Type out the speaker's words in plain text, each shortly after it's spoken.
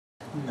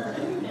This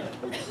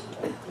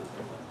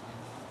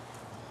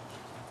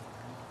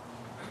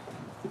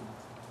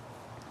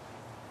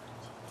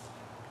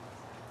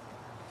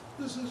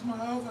is my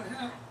other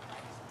hat.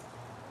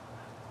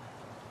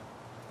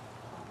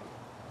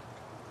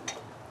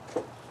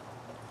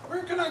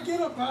 Where can I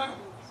get a Bible?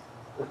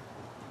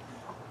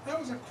 That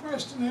was a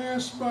question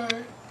asked by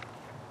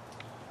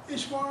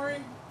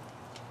Ishwari.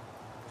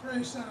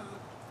 Praise God.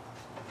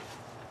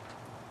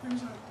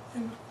 He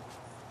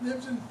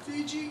lived in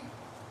Fiji,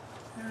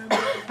 and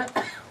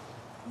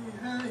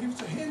he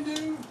was a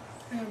Hindu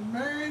and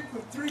married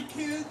with 3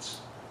 kids,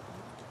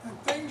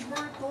 and things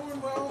weren't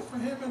going well for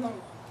him at all.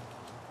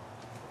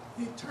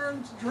 He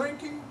turned to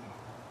drinking.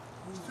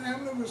 His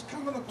family was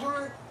coming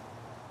apart,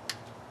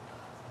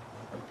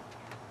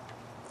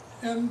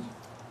 and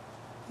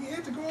he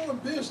had to go on a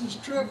business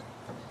trip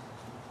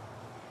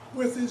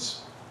with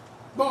his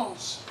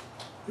boss,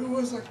 who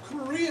was a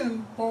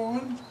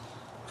Korean-born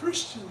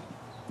Christian.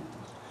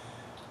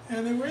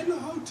 And they were in the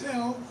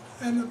hotel,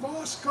 and the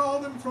boss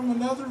called him from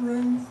another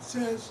room and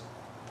says,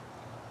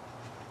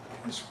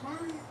 "Mr.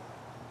 Partin,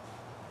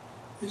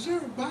 is there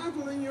a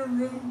Bible in your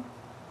room?"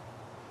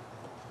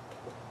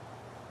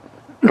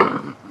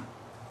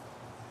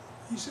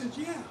 He said,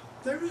 "Yeah,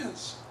 there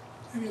is."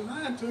 And he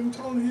lied to him,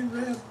 told him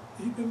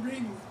he'd been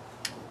reading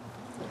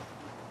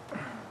it.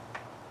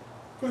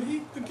 But he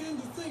began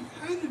to think,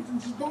 how did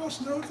his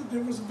boss know that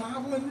there was a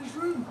Bible in his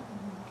room?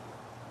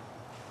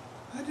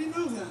 How did he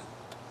know that?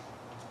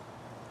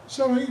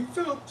 So he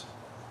felt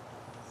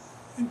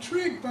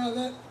intrigued by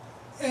that,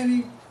 and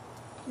he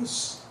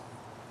was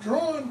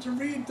drawn to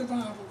read the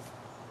Bible.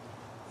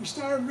 He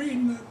started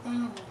reading that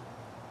Bible,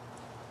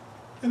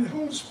 and the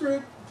Holy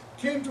Spirit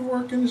came to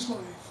work in his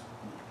life.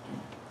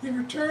 He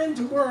returned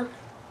to work,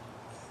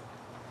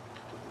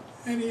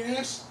 and he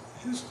asked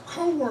his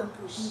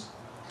co-workers,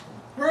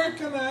 "Where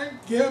can I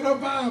get a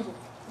Bible?"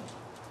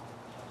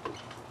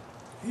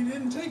 He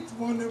didn't take the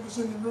one that was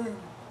in the room.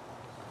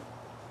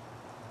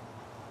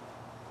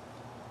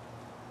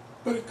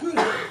 But it could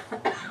have.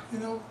 You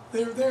know,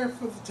 they were there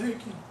for the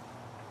taking.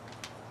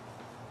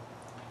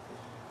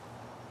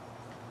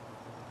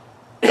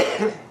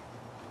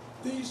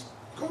 These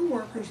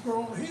co-workers were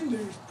all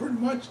Hindus, pretty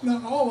much,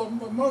 not all of them,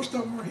 but most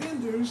of them were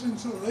Hindus, and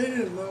so they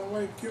didn't know a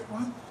way to get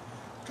one.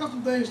 A couple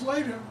of days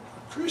later,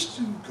 a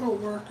Christian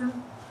co-worker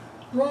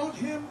brought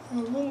him a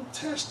little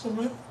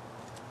testament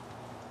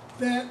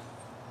that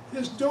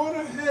his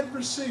daughter had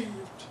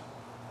received.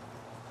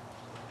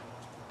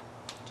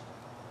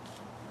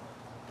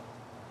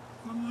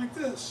 One like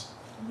this,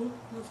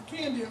 with a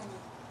candy on it.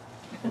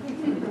 A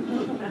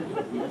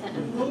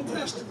little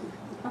testament.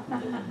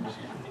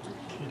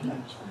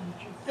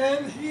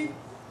 And he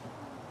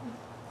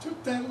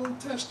took that little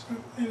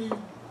testament and he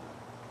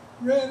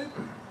read it,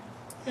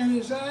 and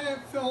his eye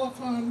fell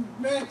upon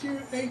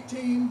Matthew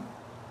 18,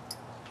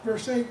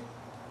 verse 8.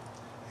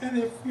 "And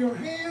if your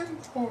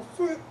hand or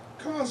foot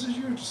causes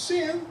you to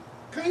sin,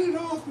 cut it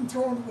off and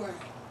throw it away."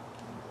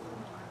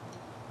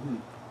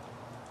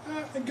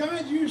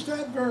 God used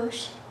that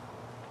verse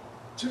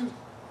to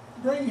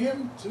bring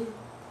him to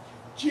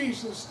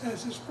Jesus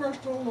as his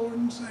personal Lord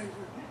and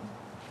Savior.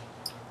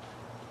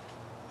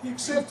 He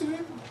accepted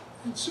him,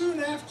 and soon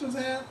after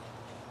that,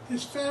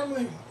 his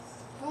family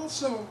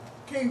also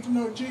came to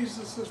know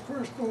Jesus as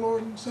personal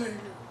Lord and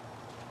Savior.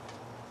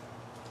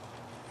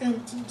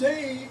 And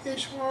today,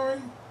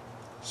 Ishwari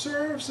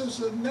serves as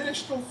the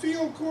national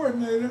field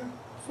coordinator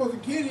for the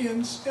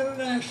Gideons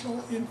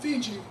International in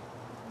Fiji.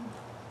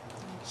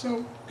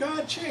 So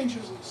God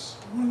changes us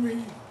when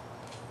we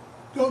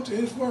go to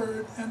his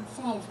word and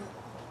follow it.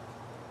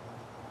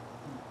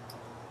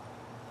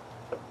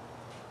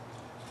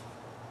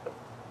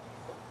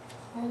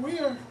 Well, we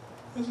are,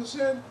 as I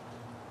said,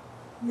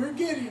 we're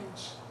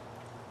Gideons.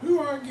 Who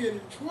are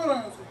Gideons? What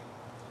are they?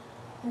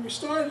 Well, we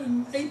started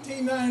in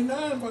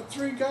 1899 about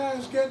 3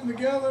 guys getting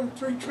together,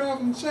 3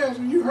 traveling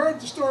salesmen. You heard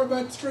the story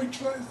about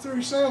the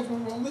three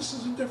salesmen. Well, this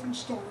is a different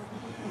story.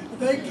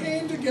 They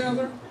came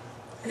together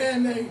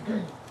and they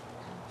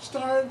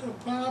started a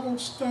Bible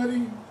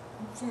study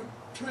for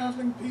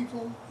traveling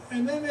people,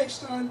 and then they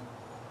started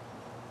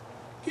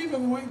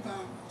giving away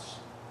Bibles.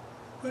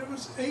 But it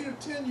was 8 or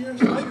 10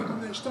 years later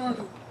when they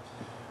started.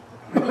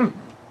 But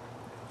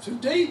to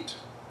date,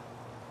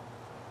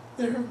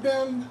 there have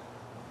been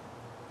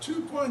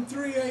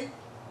 2.38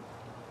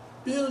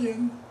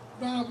 billion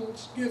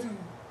Bibles given.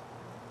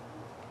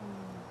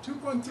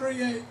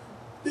 2.38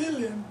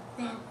 billion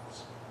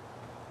Bibles.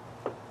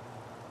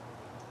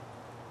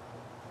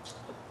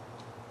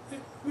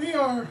 We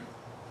are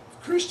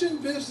Christian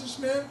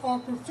businessmen or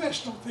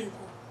professional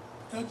people.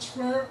 That's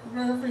where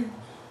we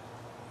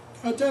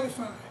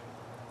identify.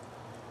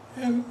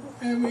 And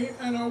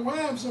our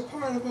wives are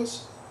part of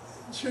us,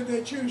 should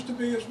they choose to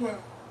be as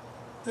well.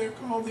 They're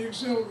called the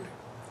auxiliary.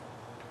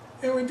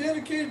 And we're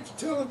dedicated to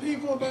telling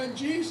people about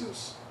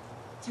Jesus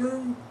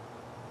through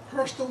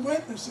personal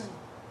witnessing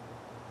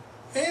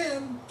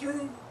and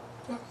through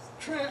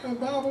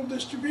Bible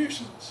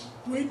distributions.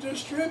 We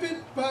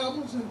distribute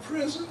Bibles in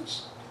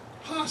prisons,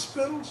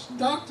 hospitals,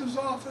 doctors'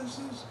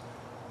 offices,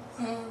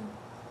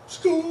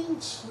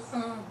 schools,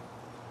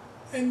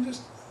 and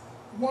just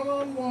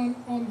one-on-one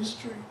on the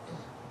street.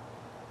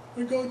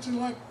 We go to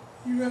like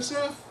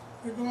USF,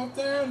 we go up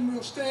there and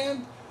we'll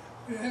stand.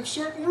 We have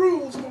certain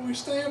rules, but we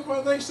stand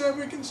where they said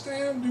we can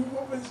stand, do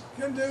what we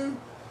can do,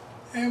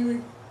 and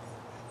we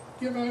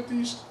give out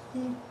these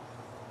little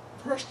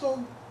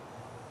personal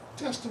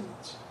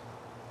testaments.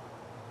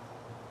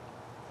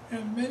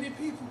 And many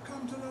people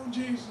come to know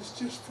Jesus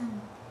just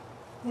from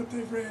what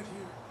they've read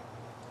here.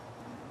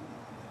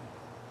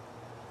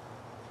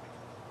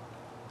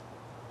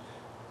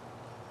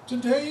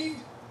 Today,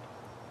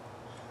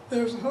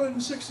 there's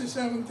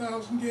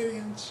 167,000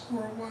 Gideons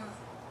worldwide.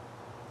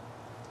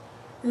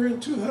 We're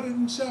in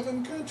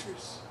 207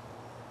 countries,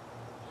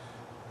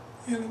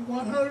 in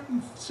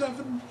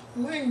 107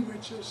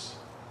 languages.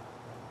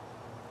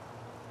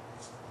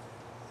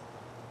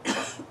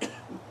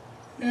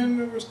 And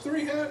there was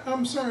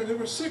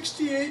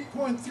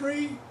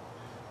 68.3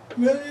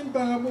 million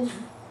Bibles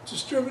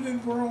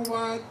distributed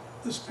worldwide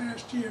this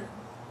past year.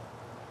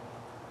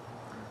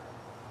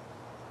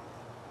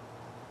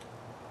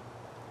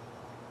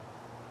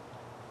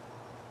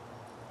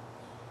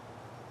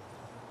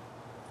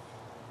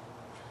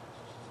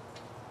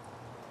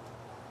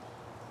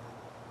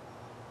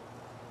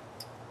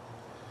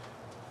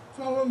 A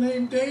fellow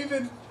named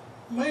David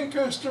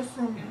Lancaster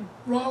from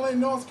Raleigh,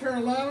 North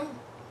Carolina,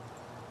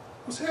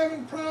 was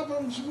having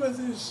problems with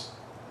his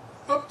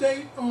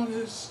update on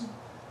his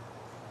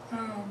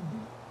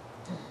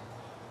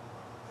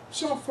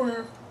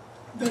software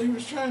that he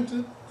was trying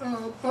to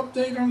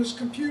update on his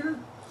computer,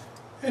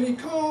 and he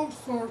called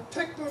for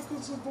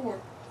technical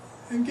support.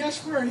 And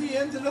guess where he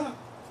ended up?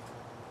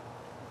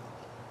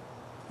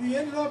 He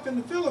ended up in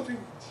the Philippines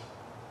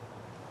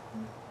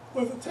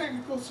with a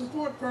technical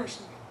support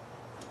person.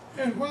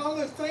 And while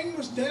the thing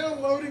was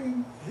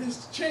downloading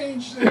his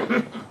change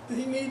that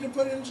he needed to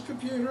put in his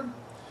computer,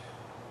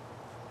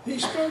 he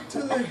spoke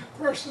to the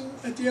person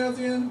at the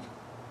other end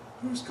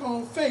who's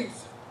called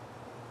Faith.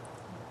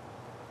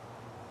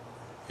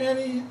 And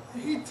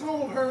he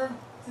told her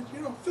that, you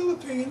know,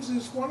 Philippines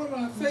is one of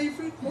my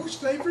most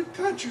favorite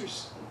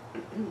countries.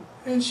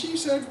 And she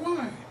said,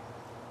 why?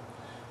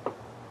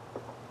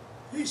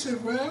 He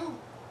said, well,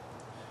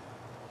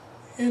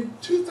 in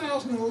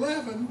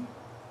 2011,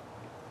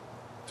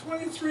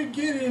 23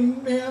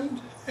 Gideon men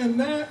and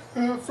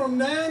from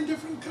 9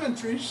 different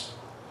countries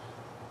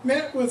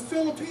met with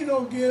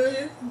Filipino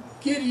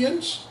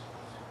Gideons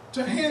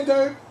to hand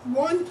out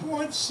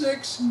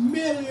 1.6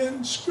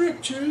 million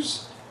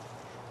scriptures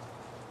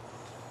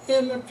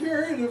in a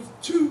period of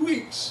 2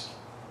 weeks,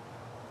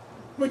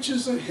 which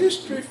is a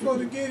history for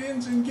the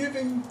Gideons in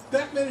giving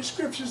that many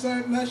scriptures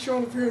out in that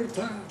short a period of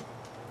time.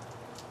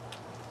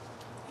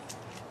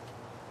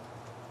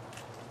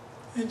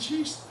 And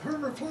her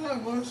reply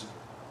was,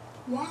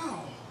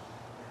 wow,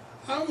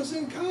 I was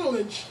in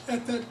college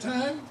at that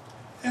time,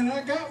 and I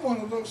got one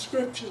of those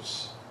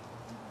scriptures.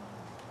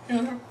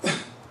 And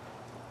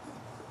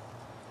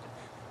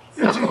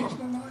it changed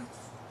my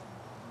life.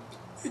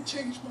 It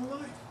changed my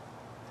life.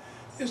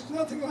 It's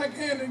nothing like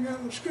handing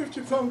out a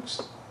scripture, folks,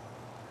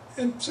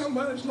 and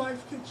somebody's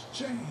life gets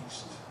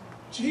changed.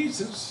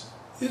 Jesus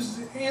is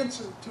the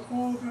answer to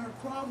all of our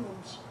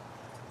problems.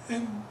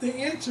 And the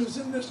answer is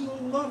in this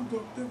little love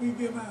book that we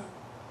give out.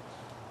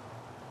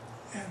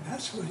 And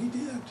that's what he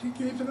did. He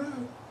gave it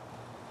out.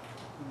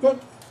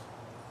 But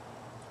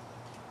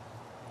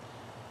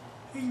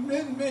he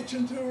then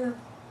mentioned to her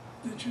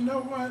that, you know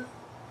what?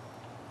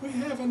 We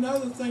have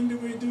another thing that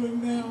we're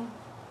doing now.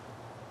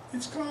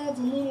 It's called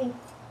the little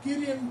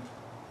Gideon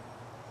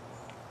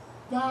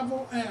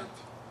Bible app.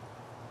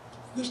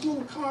 This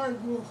little card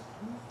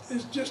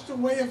is just a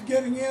way of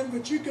getting in,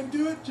 but you can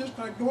do it just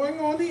by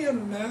going on the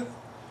internet,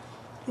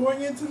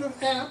 going into the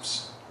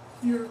apps,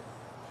 your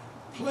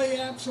Play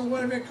apps or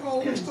whatever they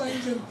call those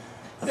things,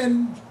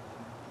 and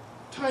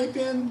type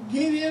in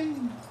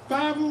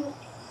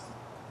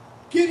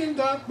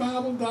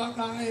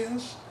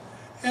Gideon.bible.is,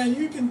 and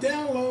you can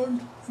download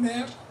an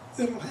app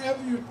that'll have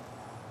your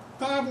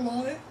Bible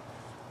on it.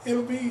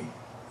 It'll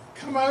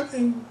come out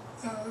in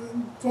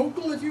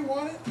vocal if you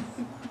want it.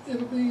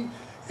 It'll be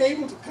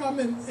able to come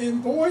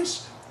in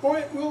voice, or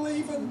it will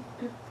even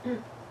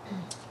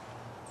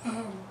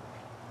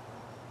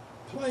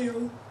play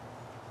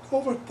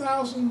over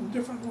 1,000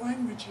 different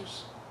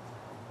languages.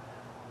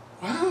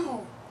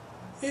 Wow!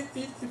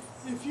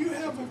 If you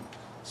have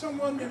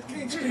someone that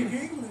can't speak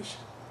English,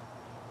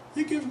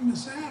 you give them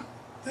this app.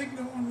 They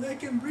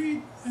can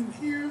read and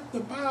hear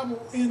the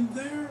Bible in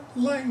their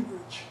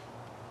language.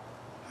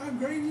 How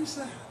great is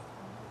that?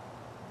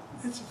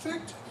 It's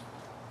effective.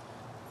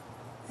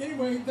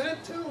 Anyway,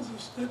 that tells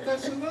us that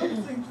that's another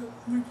thing that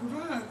we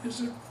provide,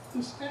 is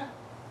this app.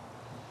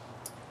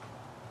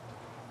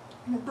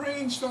 My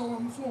brains fell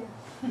on the floor.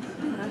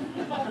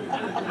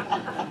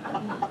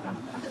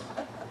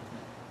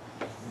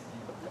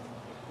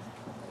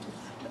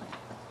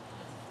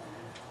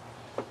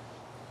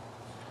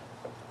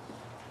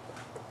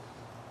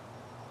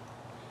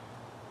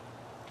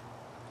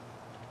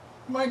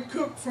 Mike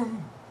Cook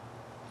from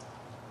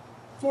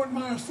Fort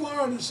Myers,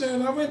 Florida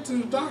said, I went to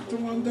the doctor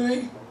one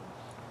day,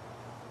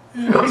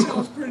 and it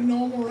sounds pretty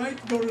normal, right?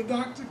 To go to the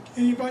doctor.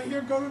 Anybody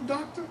here go to the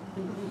doctor?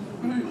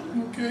 Right,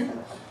 okay.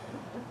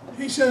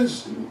 He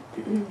says,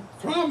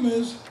 problem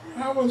is,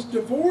 I was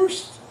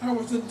divorced, I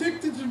was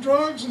addicted to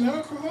drugs and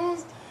alcohol,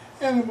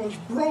 and I was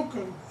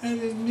broken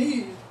and in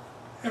need.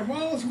 And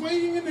while I was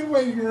waiting in the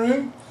waiting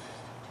room,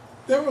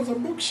 there was a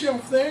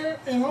bookshelf there,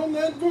 and on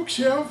that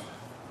bookshelf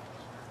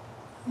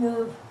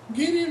were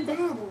Gideon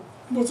Bible,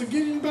 was a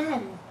Gideon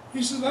Bible.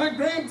 He said, I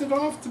grabbed it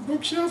off the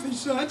bookshelf. He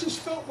said, I just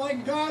felt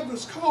like God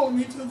was calling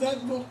me to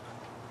that book.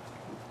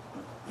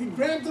 He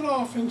grabbed it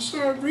off and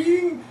started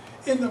reading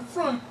in the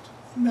front.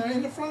 Now,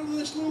 in the front of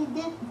this little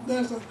book,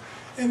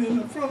 and in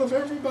the front of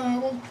every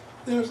Bible,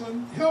 there's a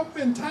help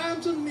in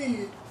times of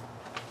need.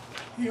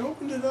 He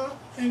opened it up,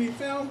 and he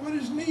found what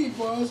his need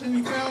was, and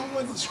he found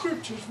what the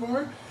scriptures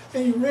were,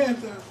 and he read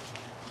that.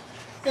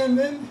 And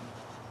then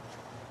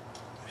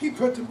he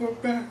put the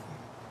book back.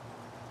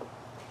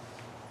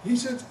 He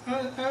said,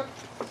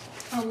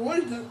 I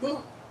wanted that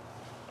book.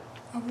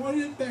 I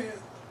wanted it bad.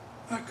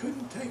 I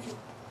couldn't take it.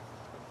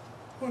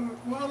 What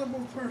a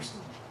wonderful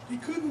person. He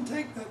couldn't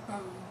take that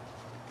Bible.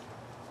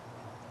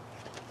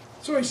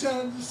 So he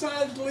said, I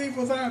decided to leave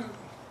without it.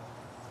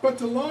 But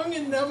the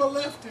longing never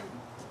left him.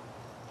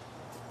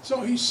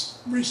 So he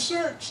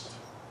researched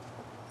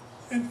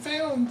and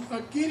found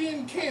a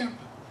Gideon camp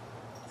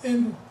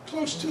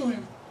close to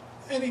him.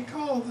 And he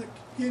called the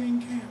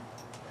Gideon camp.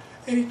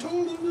 And he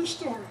told them the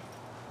story.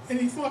 And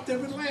he thought they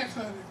would laugh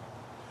at him.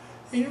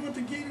 And you know what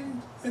the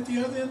Gideon at the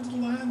other end of the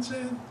line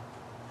said?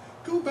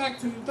 Go back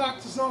to the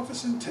doctor's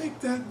office and take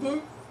that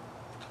book.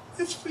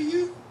 It's for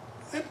you.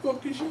 That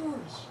book is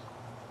yours.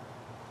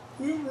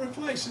 We will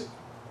replace it.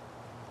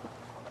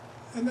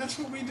 And that's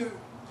what we do.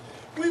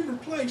 We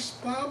replace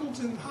Bibles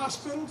in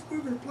hospitals. We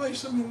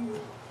replace them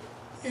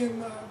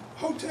in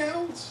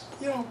hotels.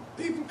 You know,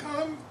 people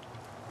come,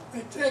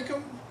 they take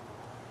them,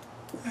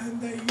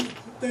 and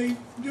they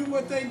do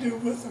what they do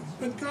with them.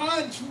 But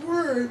God's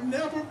Word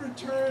never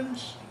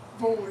returns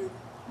void.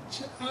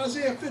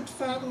 Isaiah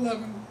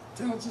 55:11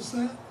 tells us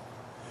that.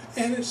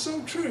 And it's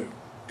so true.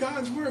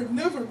 God's Word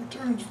never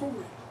returns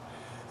void.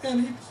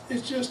 And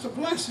it's just a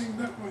blessing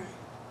that way.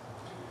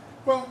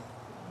 Well,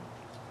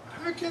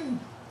 how can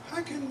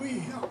we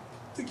help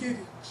the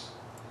Gideons?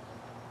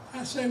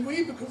 I say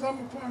we because I'm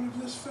a part of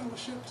this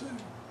fellowship too.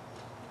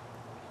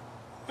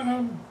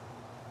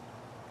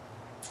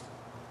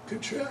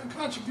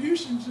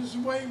 Contributions is the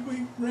way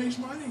we raise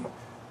money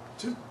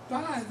to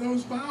buy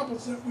those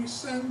Bibles that we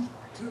send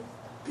to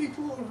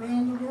people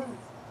around the world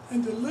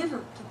and deliver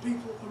to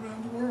people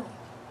around the world.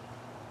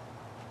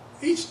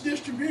 Each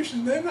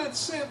distribution, they're not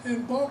sent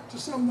in bulk to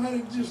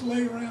somebody to just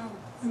lay around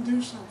and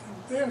do something.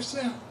 They're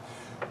sent.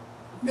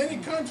 Many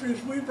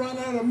countries, we've run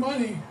out of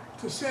money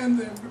to send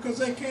them because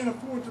they can't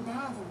afford to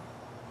buy them.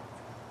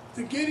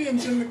 The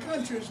Gideons in the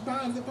countries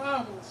buy the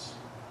Bibles,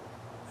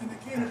 and they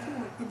can't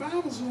afford it. The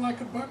Bibles are like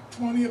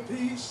 $1.20 a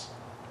piece.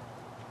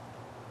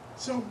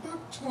 So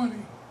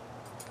 $1.20.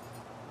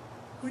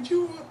 Would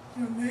you want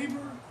your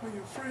neighbor or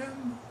your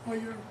friend or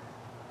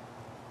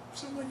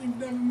someone you've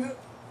never met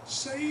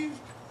saved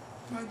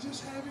by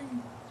just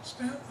having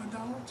spent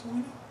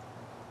 $1.20?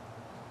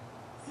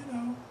 You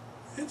know,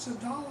 it's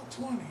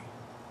 $1.20.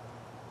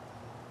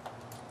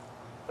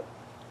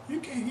 You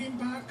can't even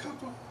buy a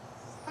cup of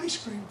ice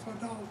cream for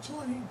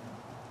 $1.20.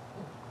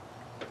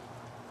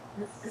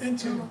 And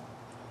so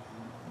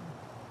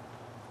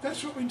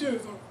that's what we do,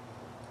 though.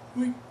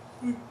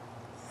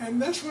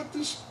 And that's what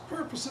this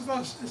purpose of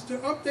us is, to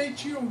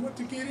update you on what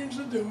the Gideons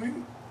are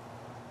doing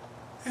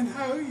and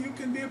how you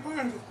can be a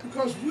part of it.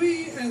 Because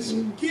we as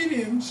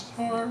Gideons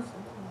are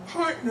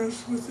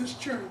partners with this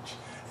church.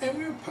 And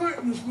we're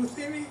partners with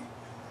any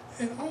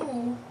and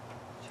all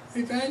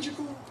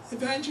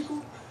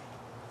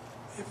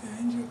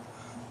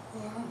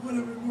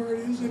whatever the word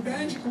is,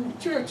 evangelical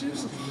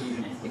churches,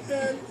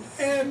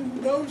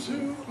 and those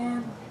who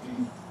are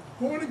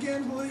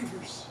born-again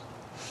believers.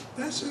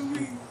 That's who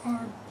we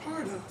are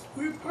part of.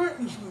 We're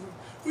partners with them.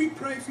 We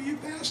pray for your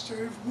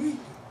pastor every week.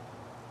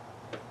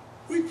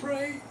 We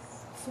pray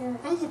for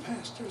other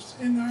pastors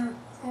in our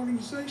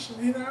organization,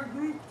 in our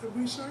group that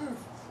we serve.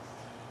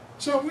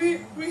 So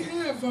we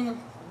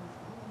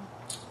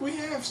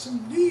have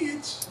some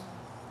needs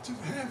to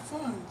have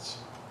funds.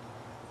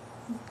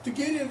 The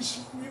Gideons,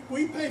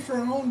 we pay for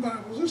our own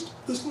Bibles.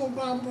 This little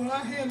Bible that I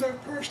hand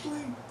out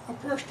personally, a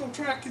personal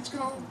tract it's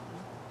called.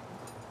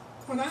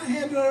 When I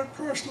hand it out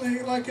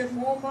personally, like at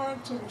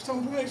Walmart or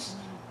someplace,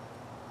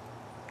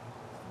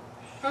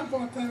 I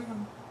bought that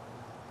one.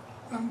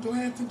 I'm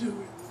glad to do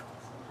it.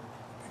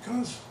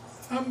 Because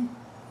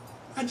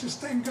I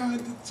just thank God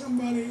that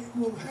somebody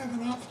will have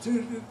an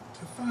opportunity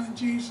to find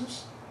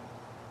Jesus.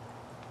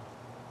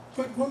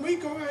 But when we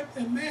go out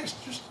and mass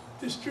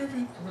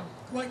distribute,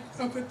 like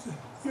up at the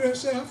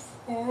USF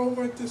or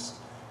over at this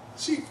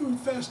seafood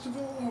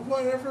festival or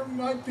whatever it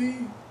might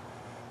be,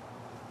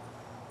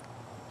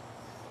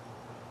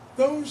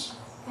 those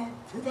are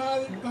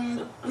provided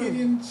by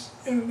Gideon's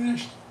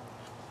International.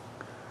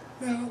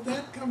 Now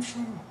that comes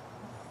from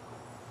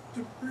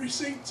the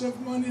receipts of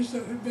monies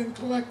that have been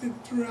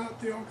collected throughout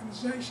the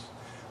organization.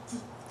 The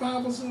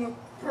Bibles that are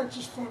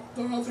purchased for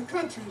the other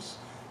countries.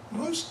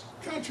 Most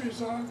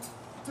countries are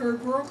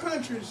third world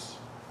countries,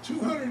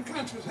 200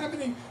 countries. How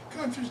many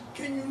countries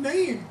can you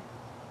name?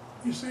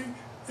 You see?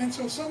 And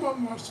so some of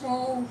them are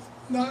small,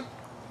 not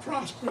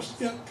prosperous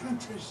yet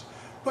countries.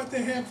 But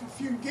they have a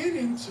few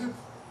Gideons who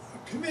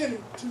are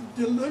committed to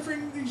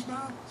delivering these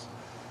Bibles.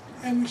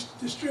 And we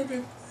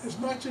distribute as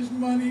much as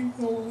money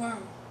will allow.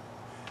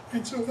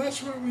 And so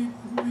that's what we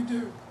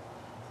do.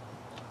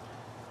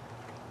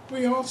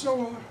 We also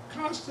are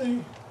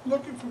constantly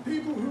looking for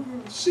people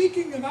who are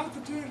seeking an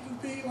opportunity to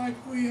be like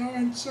we are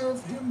and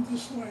serve Him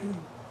this way.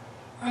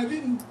 I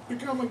didn't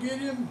become a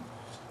Gideon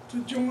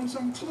to join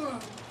some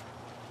club.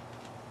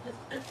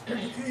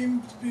 I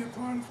came to be a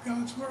part of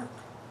God's work.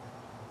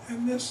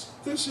 And this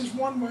is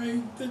one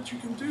way that you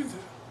can do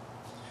that.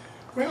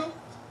 Well,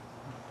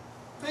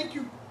 thank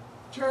you,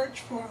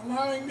 church, for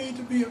allowing me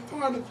to be a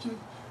part of the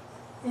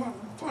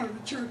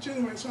church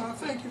anyway, so I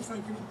thank you.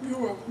 You're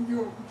welcome.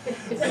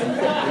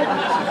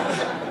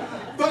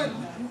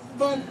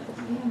 But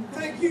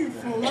thank you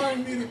for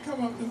allowing me to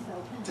come up and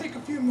take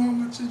a few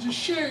moments and just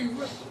share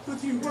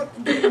with you what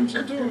the Gideons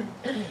are doing.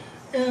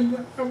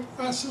 And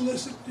I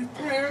solicit your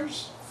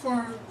prayers for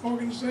our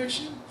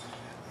organization.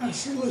 I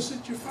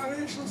solicit your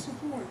financial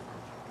support.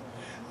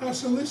 I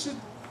solicit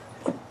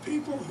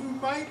people who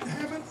might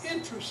have an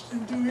interest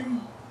in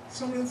doing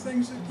some of the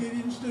things that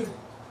Gideons do.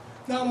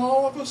 Not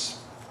all of us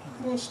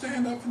will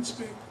stand up and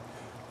speak,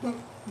 but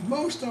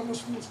most of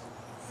us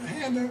will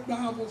hand out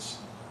Bibles.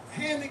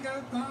 Handing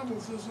out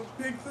Bibles is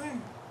a big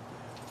thing.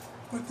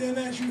 But then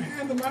as you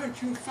hand them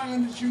out, you'll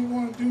find that you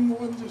want to do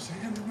more than just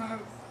hand them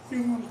out.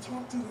 You want to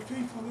talk to the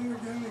people that are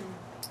getting them.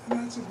 And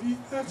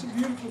that's a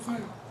beautiful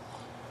thing.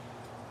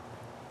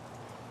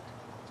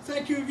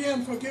 Thank you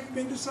again for giving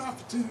me this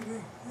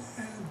opportunity,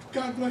 and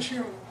God bless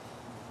you all.